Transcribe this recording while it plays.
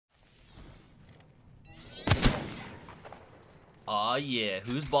Aw, yeah.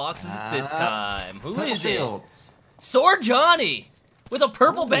 Whose box is it this time? Who is shields. it? Sword Johnny! With a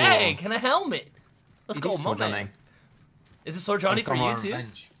purple bag and a helmet. Let's go, my man. Is it Sword Johnny for you, too?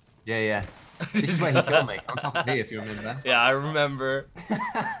 Yeah. This is where he killed me. On top of here, if you remember that. Yeah, I remember.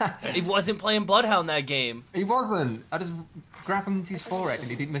 He wasn't playing Bloodhound that game. He wasn't. I just grabbed him into his forehead and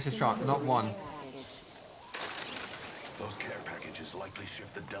he didn't miss a shot. Not one. Those care packages likely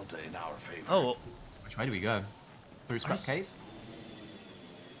shift the delta in our favor. Oh. Which way do we go? Through Scrap Cave?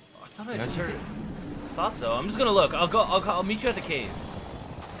 I thought I heard. I thought so. I'm just gonna look. I'll meet you at the cave.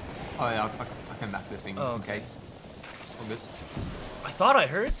 Oh yeah, I'll come back to the thing just in case. All good. I thought I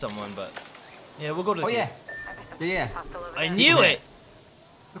heard someone, but yeah, we'll go to the cave. Yeah. I knew it!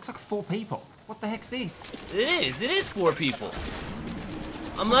 Looks like 4 people. What the heck's this? It is 4 people.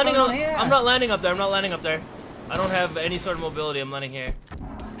 I'm landing on here. I'm not landing up there. I don't have any sort of mobility. I'm landing here.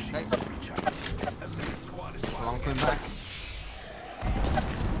 Okay. Long coming back.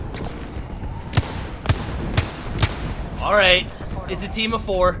 Alright. It's a team of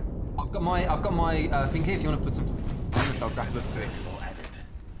 4. I've got my thing here if you want to put some I'll grab a look to it.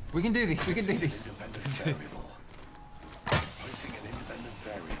 We can do this.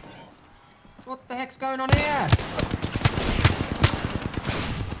 What the heck's going on here?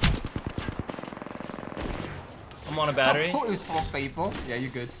 I'm on a battery. I thought it was 4 people. Yeah,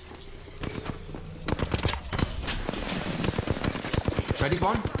 you're good. Ready,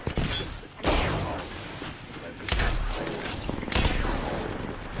 one?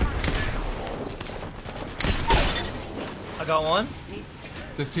 I got one.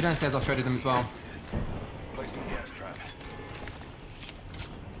 There's 2 downstairs. I've shredded them as well. Placing gas trap.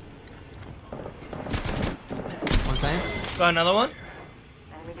 One saying. Got another one.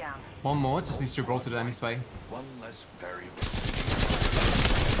 One more. It just needs to be brought to them this way. One less variable.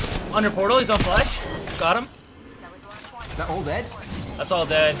 Under portal. He's on flash. Got him. Is that all dead? That's all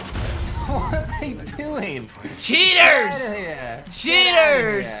dead. What are they doing? Cheaters!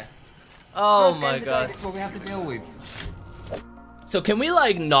 Cheaters! Oh my god. This is what we have to deal with. So can we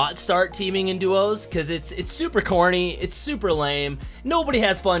like not start teaming in duos? Cause it's super corny, it's super lame. Nobody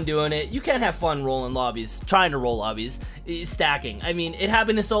has fun doing it. You can't have fun rolling lobbies, trying to roll lobbies, stacking. I mean, it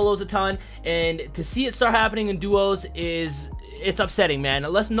happened in solos a ton, and to see it start happening in duos it's upsetting, man.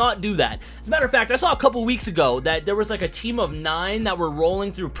 Let's not do that. As a matter of fact, I saw a couple weeks ago that there was like a team of 9 that were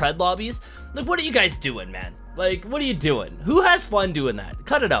rolling through pred lobbies. Like, what are you guys doing, man? Like, what are you doing? Who has fun doing that?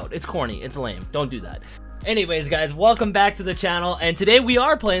 Cut it out. It's corny. It's lame. Don't do that. Anyways, guys, welcome back to the channel, and today we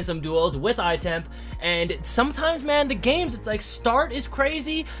are playing some duos with iTemp, and sometimes, man, the games, it's like start is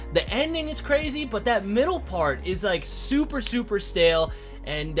crazy, the ending is crazy, but that middle part is like super stale.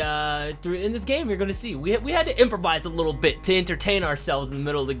 And in this game, you're gonna see we had to improvise a little bit to entertain ourselves in the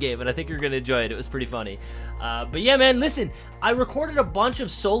middle of the game, and I think you're gonna enjoy it. It was pretty funny. But yeah, man, listen, I recorded a bunch of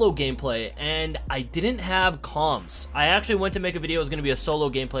solo gameplay, and I didn't have comms. I actually went to make a video. It was gonna be a solo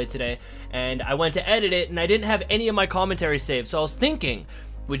gameplay today, and I went to edit it, and I didn't have any of my commentary saved. So I was thinking,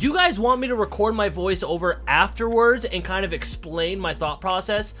 would you guys want me to record my voice over afterwards and kind of explain my thought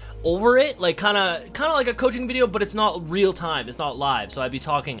process over it? Like kind of like a coaching video, but it's not real time, it's not live, so I'd be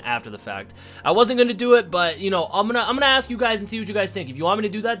talking after the fact. I wasn't gonna do it, but you know, I'm gonna ask you guys and see what you guys think. If you want me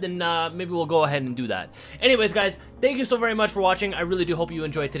to do that, then maybe we'll go ahead and do that. Anyways, guys, thank you so very much for watching. I really do hope you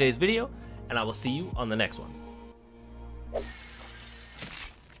enjoyed today's video, and I will see you on the next one.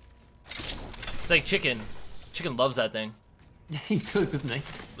 It's like chicken. Chicken loves that thing. He does, doesn't he?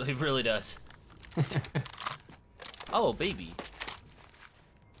 He really does. Oh, baby.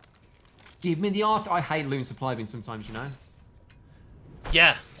 Give me the art. I hate loot supply bins sometimes, you know?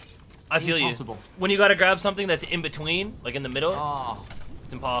 Yeah. I feel Impossible. you. When you gotta grab something that's in between, like in the middle,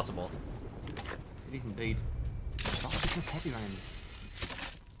 it's impossible. It is indeed. Oh, different heavy rounds.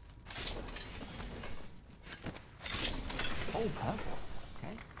 Oh, purple.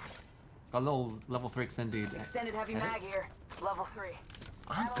 Okay. Got a little level 3 extended. Extended heavy mag here. Level 3.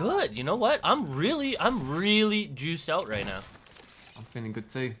 I'm good. You know what? I'm really juiced out right now. I'm feeling good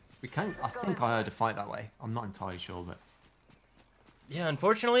too. We can't. I think I heard a fight that way. I'm not entirely sure, but yeah.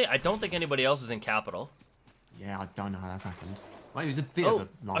 Unfortunately, I don't think anybody else is in capital. Yeah, I don't know how that's happened. Well, it was a bit of a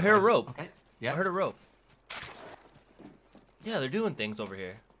long I heard a rope. Okay. Yeah. I heard a rope. Yeah, they're doing things over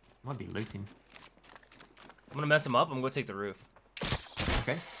here. Might be looting. I'm gonna mess them up. I'm gonna take the roof.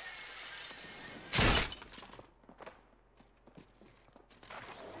 Okay.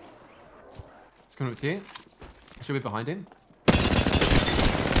 It's coming up to you. Should be behind him.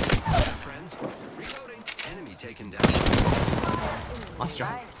 Friends, reloading. Enemy taken down. Nice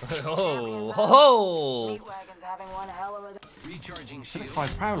job. Oh, ho, ho. Recharging shield.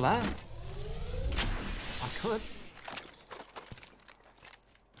 75 prowler. I could.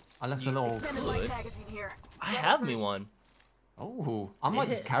 I left a little. Extended light magazine here. I have me one. Oh, I might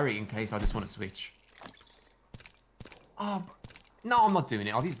just carry it in case I just want to switch. Oh, no, I'm not doing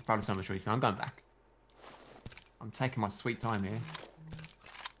it. I've used the powder so much recently. I'm going back. I'm taking my sweet time here.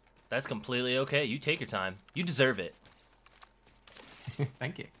 That's completely okay. You take your time. You deserve it.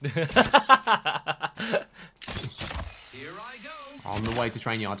 Thank you. Here I go. On the way to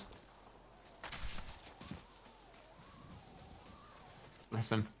train yard.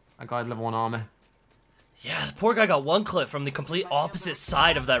 Bless him. That guy had level 1 armor. Yeah, the poor guy got one clip from the complete opposite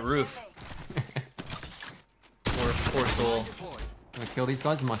side of that roof. Poor soul. Deploy. I'm gonna kill these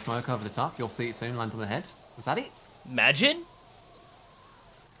guys with my smoke over the top. You'll see it soon. Land on the head. Was that it? Imagine?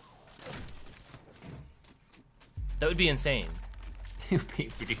 That would be insane. It would be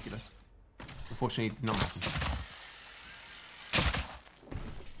ridiculous. Unfortunately, it did not happen.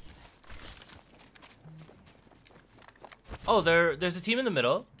 Oh, there's a team in the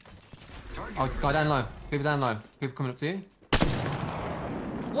middle. Oh, guy down low. People down low. People coming up to you.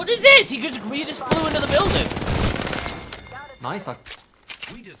 What is this? He just flew into the building. Nice. I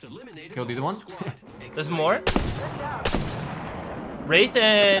We just eliminated killed the either whole one. squad. There's more? Wraith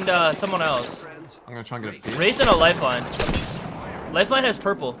and someone else. Friends. I'm gonna try and get up to you. Wraith and a lifeline. Lifeline has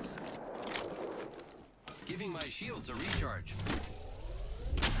purple. Giving my shields a recharge.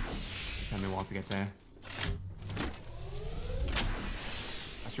 Tell me a while to get there.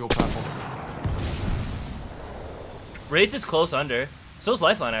 That's your purple. Wraith is close under. So's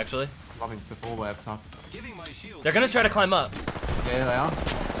lifeline actually. Loving stuff all the way up top. Giving my shields. They're gonna try to climb up. Yeah, they are.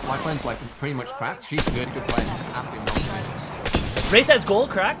 My friend's like pretty much cracked. She's good player. She's absolutely melting. Wraith has gold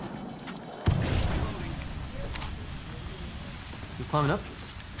cracked. He's climbing up.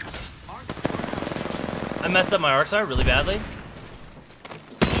 I messed up my arc star really badly.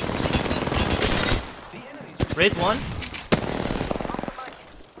 Wraith one.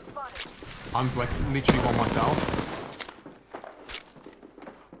 I'm like literally one myself.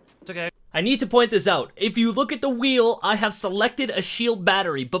 It's okay. I need to point this out. If you look at the wheel, I have selected a shield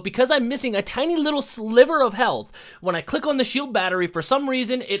battery, but because I'm missing a tiny little sliver of health, when I click on the shield battery, for some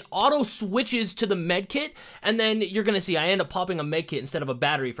reason, it auto switches to the medkit, and then you're gonna see I end up popping a medkit instead of a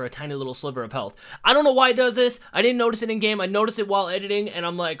battery for a tiny little sliver of health. I don't know why it does this. I didn't notice it in game. I noticed it while editing, and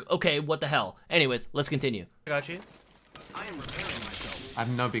I'm like, okay, what the hell? Anyways, let's continue. Got you. I am repairing myself. I have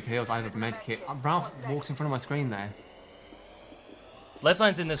no big heals. I have a medkit. Ralph walks in front of my screen there.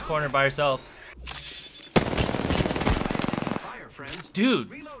 Lifeline's in this corner by herself. Fire, friends. Dude,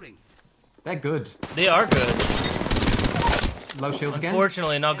 Reloading. They're good. they are good. Low shields again.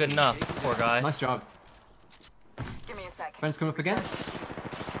 Unfortunately, not good enough. Poor guy. Nice job. Give me a sec. Friends come up again.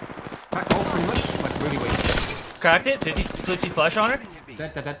 Crack hole pretty much. Like really weak. Cracked it. 50 flush on her.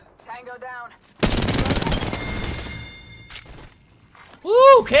 Dead, dead, dead. Tango down. Woo,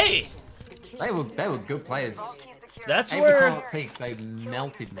 okay. They were good players. All keys secure. That's Every time where... I peeked, they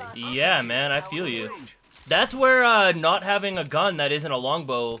melted me. Yeah, man, I feel you. That's where not having a gun that isn't a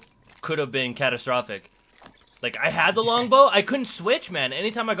longbow could have been catastrophic. Like, I had the longbow, I couldn't switch, man.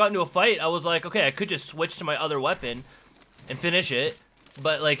 Anytime I got into a fight, I was like, okay, I could just switch to my other weapon and finish it.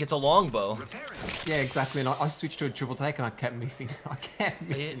 But, like, it's a longbow. Repairing. Yeah, exactly. And I switched to a triple take and I kept missing. I kept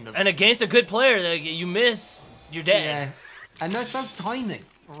missing them. And against a good player, like, you miss, you're dead. Yeah. And they're so tiny.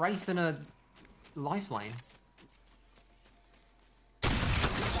 Wraith and a lifeline.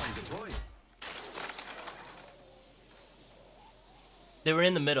 Deploying. They were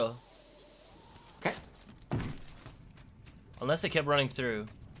in the middle. Okay. Unless they kept running through.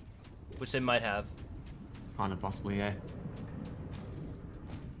 Which they might have. Kind of possible, yeah.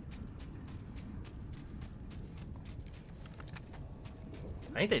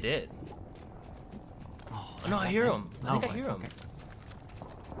 I think they did. Oh, no, I hear them. I think I hear them. Okay.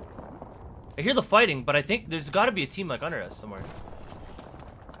 I hear the fighting, but I think there's got to be a team like under us somewhere.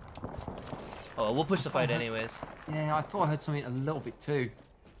 Oh, we'll push the fight anyways. Yeah, I thought I heard something a little bit too.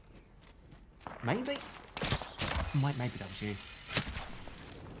 Maybe? Maybe that was you.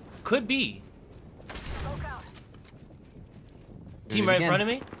 Could be. Smoke out. Team it right in again. front of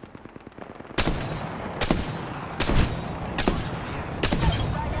me.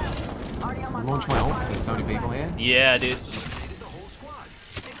 Already on my Launch mark. my ult, there's so many people here. Yeah, dude. Eliminated the whole squad.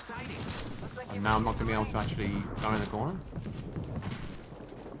 Exciting. Looks like And now I'm not going to be able to actually go in the corner.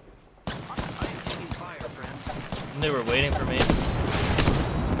 I am taking fire, friends. They were waiting for me.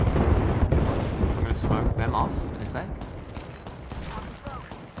 I'm going to smoke them off in a sec.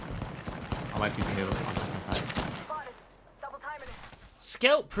 I'll wait for you to heal them. spotted. Double timing it.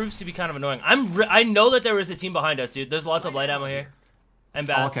 Scout proves to be kind of annoying. I know that there was a team behind us, dude. There's lots of light ammo here. And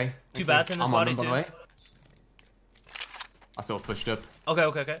bats. Oh, okay. Two Okay. bats in this I'm on body them, by too. the way. I sort of pushed up. Okay,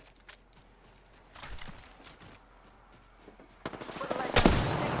 okay, okay.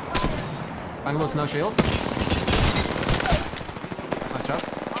 Bangable's no shield. Nice job.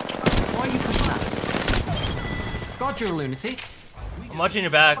 Why are you pushing that? God, you're a lunatic. I'm watching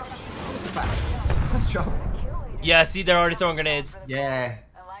your back. Nice job. Yeah, see, they're already throwing grenades. Yeah.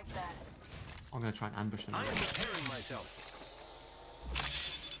 I like that. I'm gonna try and ambush them. I am preparing myself.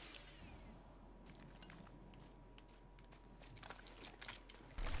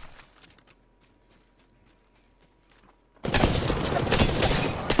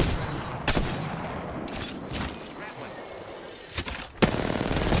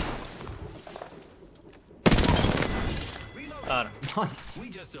 Got him. Nice. We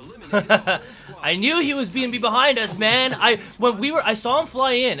just eliminated the whole squad. I knew he was being behind us, man. I saw him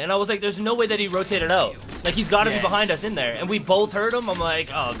fly in, and I was like, "There's no way that he rotated out. Like he's got to be behind us in there." And we both heard him. I'm like,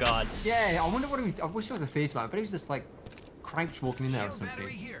 "Oh god." Yeah, I wonder what he was. I wish it was a face man, but he was just like crouch walking in there or Shield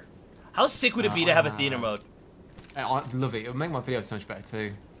battery something. here. How sick would it be to have a theater mode? I love it. It would make my videos so much better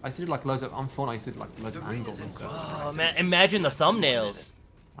too. I used to do like loads of on phone. I used to do like loads of angles and stuff. Oh man, imagine the thumbnails.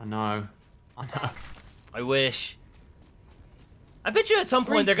 I know. I know. I wish. I bet you at some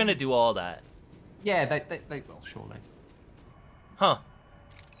point they're gonna do all that. Yeah, they will surely. Huh.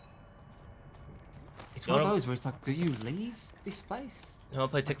 It's You one of wanna- those where it's like, do you leave this place? You wanna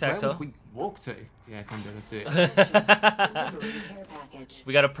play Where tic-tac-toe? would we walk to? Yeah, come do it. Let's do it. Care package.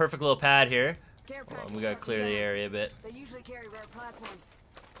 We got a perfect little pad here. Care Hold on, package we gotta starts clear the again. area a bit. They usually carry rare platforms.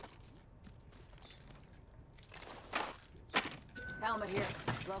 Helmet here.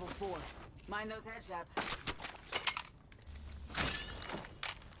 Level 4. Mind those headshots.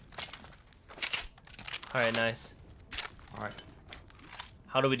 Alright, nice. All right,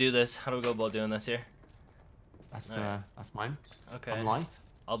 How do we do this? How do we go about doing this here? that's Alright. that's mine. Okay. I'm light.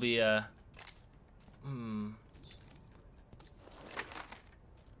 I'll be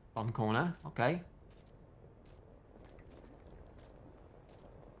Bottom corner. Okay.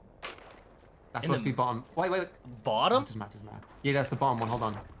 That's In supposed the- to be bottom. Wait. bottom? Doesn't matter. Yeah, that's the bottom one. Hold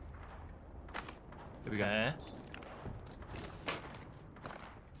on. There we go. Okay.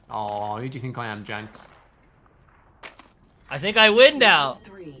 Oh, who do you think I am, Janks? I think I win now.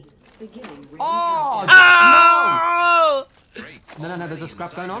 3. Beginning ring Oh! Oh! Great. No. There's a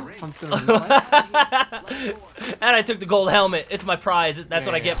scrap going on. So I'm still in And I took the gold helmet. It's my prize. That's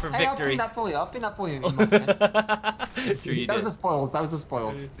what I get for Hey, I'll victory. pin that for you. I'll pin that for you. In my defense. Sure you That was did. the spoils. That was the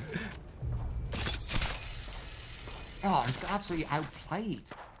spoils. Oh, it's got absolutely outplayed.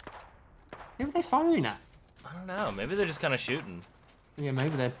 Who are they firing at? I don't know. Maybe they're just kind of shooting. Yeah,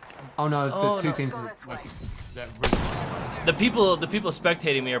 maybe they're. Oh no, Oh, there's two no. teams. Let's go this way. That The people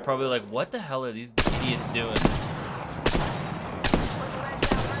spectating me are probably like, "What the hell are these idiots doing?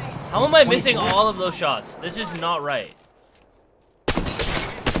 How am I missing all of those shots? This is not right."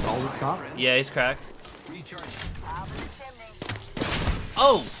 Roll the top. Yeah, he's cracked. Recharging. Out of the chimney.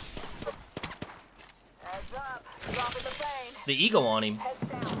 Oh, Heads up. Dropping the plane. the ego on him. Heads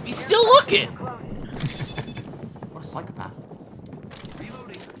down. He's still looking. Close. What a psychopath.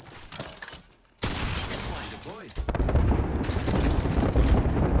 Reloading. Line deployed.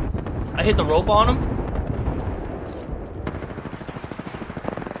 I hit the rope on him.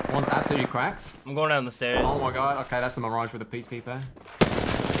 One's absolutely cracked. I'm going down the stairs. Oh my god. Okay, that's the Mirage with the Peacekeeper.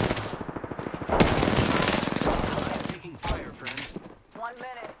 Taking fire, friends. 1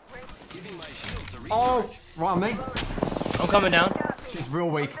 minute. Ring. Giving my shields a recharge. Oh, right on me. I'm coming down. She's real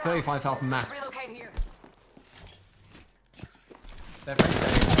weak. 35 health max. Relocate here. They're very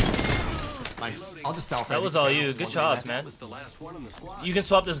safe. Nice. I'll just self. That was all you. Good shots, man. Was the last one on the squad. You can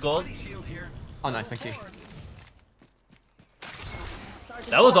swap this gold. Shield here. Oh, nice. Thank you.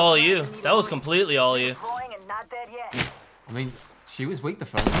 That was all you. That was completely all you. Deploying and not dead yet. I mean, she was weak the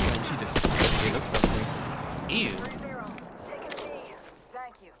first time, and she just gave up something. Ew. 3-0. Taking a knee.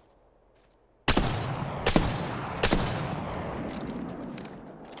 Thank you.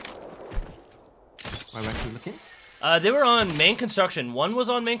 Where are we looking? They were on main construction. One was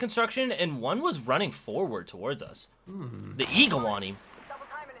on main construction, and one was running forward towards us. The eagle on him. Double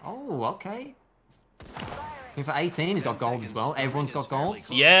timing it. Oh, okay. Firing. And for 18, he's got gold as well. Everyone's got gold.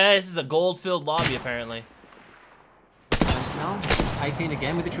 Yeah, this is a gold-filled lobby, apparently. Thanks now. 18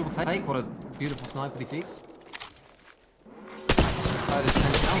 again with the triple take. What a beautiful sniper he sees. There's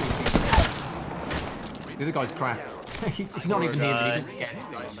 10 now. The other guy's cracked. He's not even here, but he just gets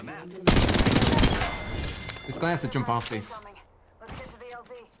it. On the map. This guy has to jump off this. Coming. Let's get to the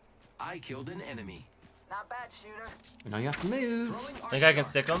LZ. I killed an enemy. Not bad, shooter. Now you have to move. Throwing arc Think I can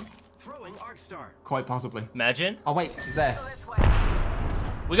star. stick him? Throwing arc star. Quite possibly. Imagine. Oh wait, he's there. Go this way.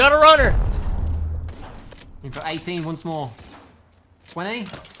 We got a runner. In for 18 once more. 20. I've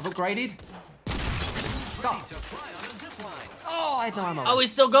upgraded. Stop. To fly on a zip line. Oh, I had no ammo. Oh,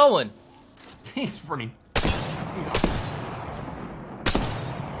 he's still going. He's running. He's off.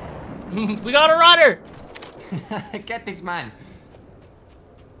 We got a runner! Get this man.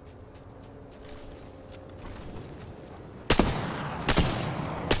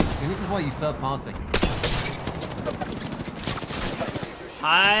 See, this is why you third party.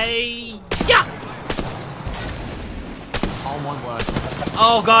 Yeah! Oh my word.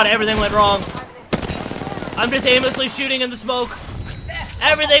 Oh god, everything went wrong. I'm just aimlessly shooting in the smoke. Yes,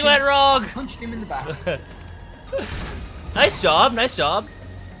 Everything went wrong. Punched him in the back. Nice job, nice job.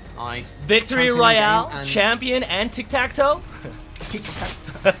 Nice. Victory Champion Royale, game and champion, and tic-tac-toe.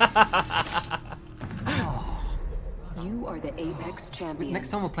 You are the Apex champions. Next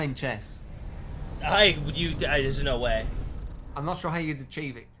time we're playing chess. There's no way. I'm not sure how you'd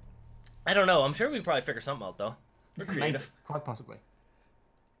achieve it. I don't know. I'm sure we'd probably figure something out though. We're Maybe, creative. quite possibly.